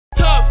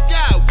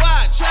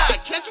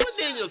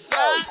your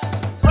side.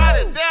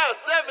 Riding down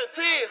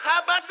 17,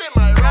 how about say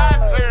my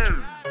ride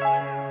firm?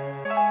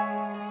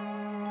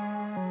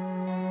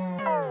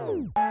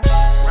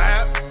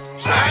 Rap,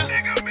 trap,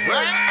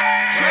 trap.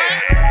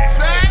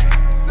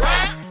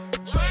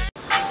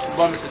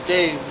 Bought Mr.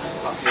 Dave.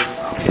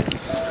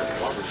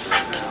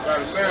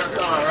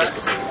 Marathon, right?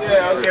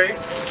 Yeah, okay.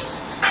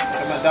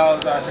 Got my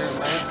dogs out here,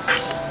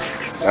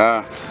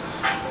 man.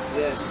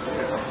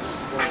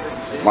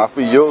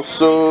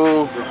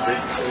 Mafioso.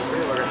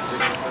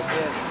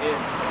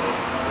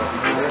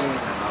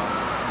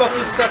 Fuck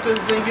you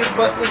suckers and you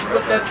busters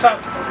with that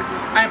talking.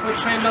 I ain't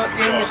portraying no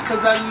image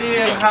cause I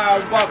live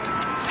how I walk it.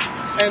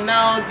 And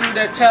I don't do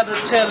that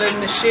tattletale and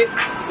the shit.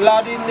 A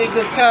lot of these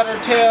niggas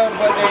tattletale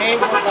but they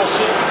ain't with my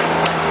shit.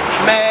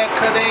 Mad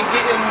cause they ain't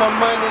getting my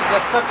money,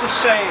 that's such a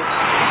shame.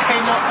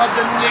 Ain't no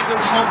other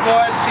niggas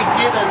homeboy to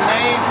get a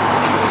name.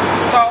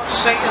 Salt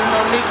shaking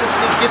no niggas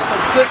to get some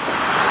pussy.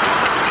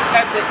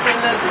 At the end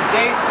of the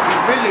day, you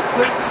really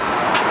pussy.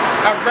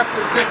 I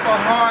represent for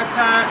hard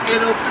time,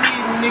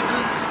 803 nigga.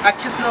 I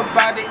kiss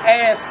nobody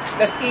ass,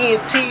 that's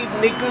ENT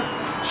nigga.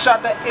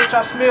 Shot at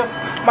H.R. Smith,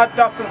 my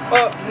dog from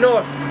up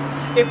north.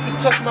 If you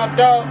touch my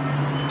dog,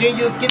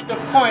 then you'll get the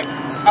point.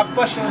 I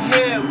bust your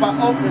head wide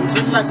open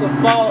just like a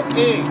ball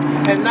egg.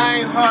 And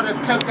I ain't hard to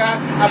tuck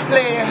out, I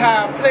play it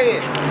how I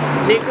play it.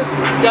 Nigga,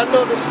 y'all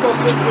know the score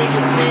so when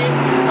you see it.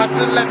 I'm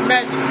just like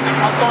magic,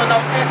 I'm going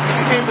off acid,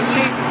 you can't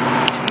believe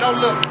it. No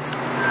look,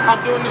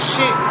 I'm doing the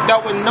shit that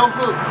with no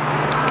hook.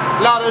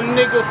 Lot of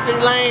niggas seem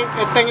lame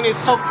and thinking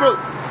it's so crook.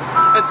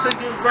 Until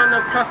you run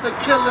across a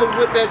killer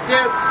with that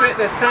death threat,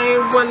 the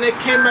same one that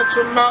came out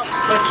your mouth,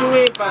 but you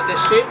ain't about that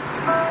shit.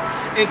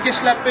 And get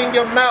slapped in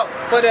your mouth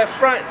for that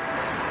front.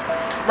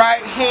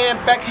 Right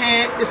hand,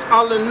 backhand, it's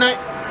all a nut.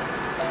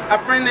 I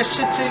bring that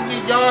shit to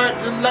your yard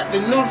just like the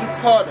news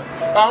reporter.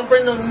 But I don't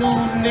bring no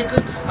news, nigga.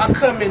 I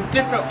come in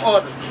different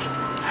order.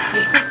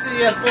 You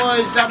pussy ass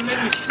boys, y'all make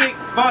me sick,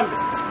 vomit.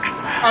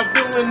 I'm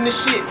doing this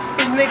shit.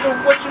 Bitch, nigga,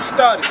 what you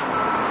started?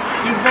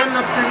 You run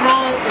up and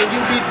wrong and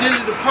you be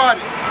dealing the party.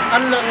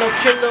 I'm not no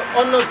killer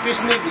or no bitch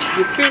nigga.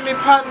 You feel me,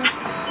 partner?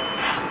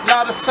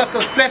 Lot of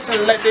suckers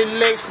flexing like they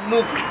legs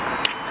looking.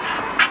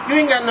 You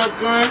ain't got no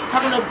gun,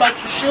 talking about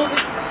you shooting.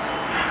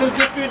 Cause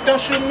if you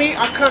don't shoot me,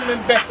 I'm coming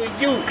back for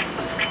you.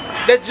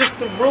 That's just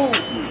the rules.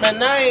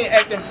 Man, I ain't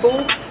acting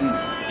fool.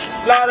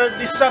 Lot of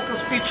these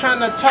suckers be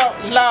trying to talk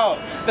loud.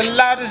 The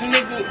loudest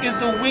nigga is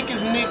the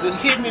weakest nigga.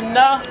 Hit me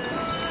now.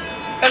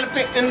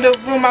 Elephant in the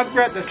room, I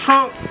grab the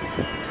trunk.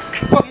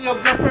 Fuck your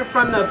girlfriend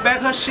from the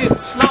back, her shit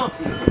slump.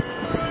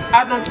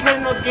 I don't play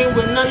no game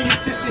with none of these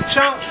sissy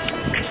chumps.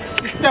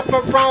 You step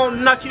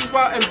around, knock you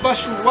out and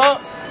bust you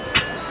up.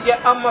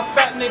 Yeah, I'm a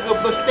fat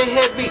nigga, but stay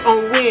heavy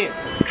on wind.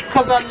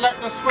 Cause I like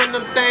to swing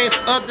them things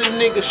other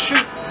niggas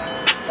shoot.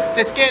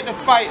 They scared to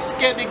fight,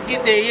 scared to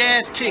get their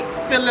ass kicked.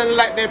 Feeling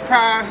like they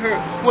pride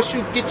hurt once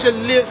you get your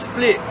lips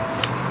split.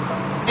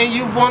 And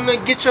you wanna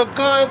get your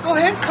gun, go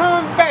ahead,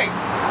 come back.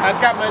 I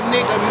got my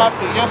nigga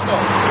Mafioso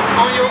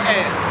on your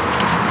ass.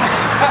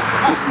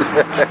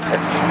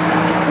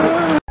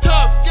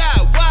 Tough guy,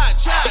 wide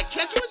try,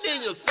 catch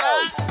within your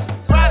side.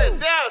 Riding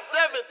down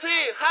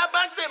 17, how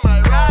about say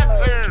my ride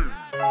firm?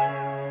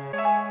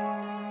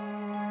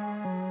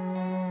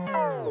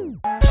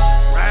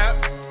 Rap,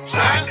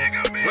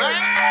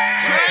 trap,